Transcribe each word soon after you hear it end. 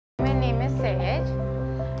name is Sahej.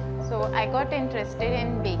 So I got interested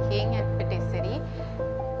in baking and patisserie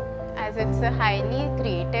as it's a highly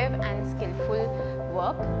creative and skillful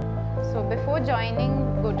work. So before joining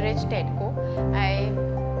Godrej Tedco, I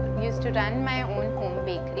used to run my own home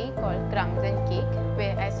bakery called Crumbs and Cake,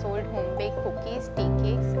 where I sold home baked cookies, tea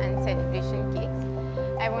cakes and celebration cakes.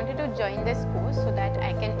 I wanted to join this course so that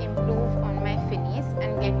I can improve on my finesse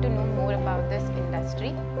and get to know more about this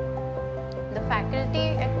industry. The faculty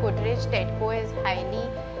at Godrej Tedco is highly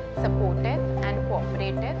supportive and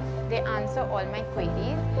cooperative. They answer all my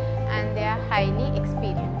queries and they are highly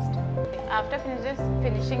experienced. After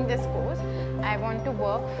finishing this course, I want to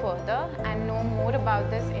work further and know more about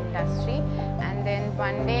this industry, and then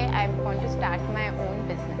one day I want to start my own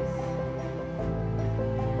business.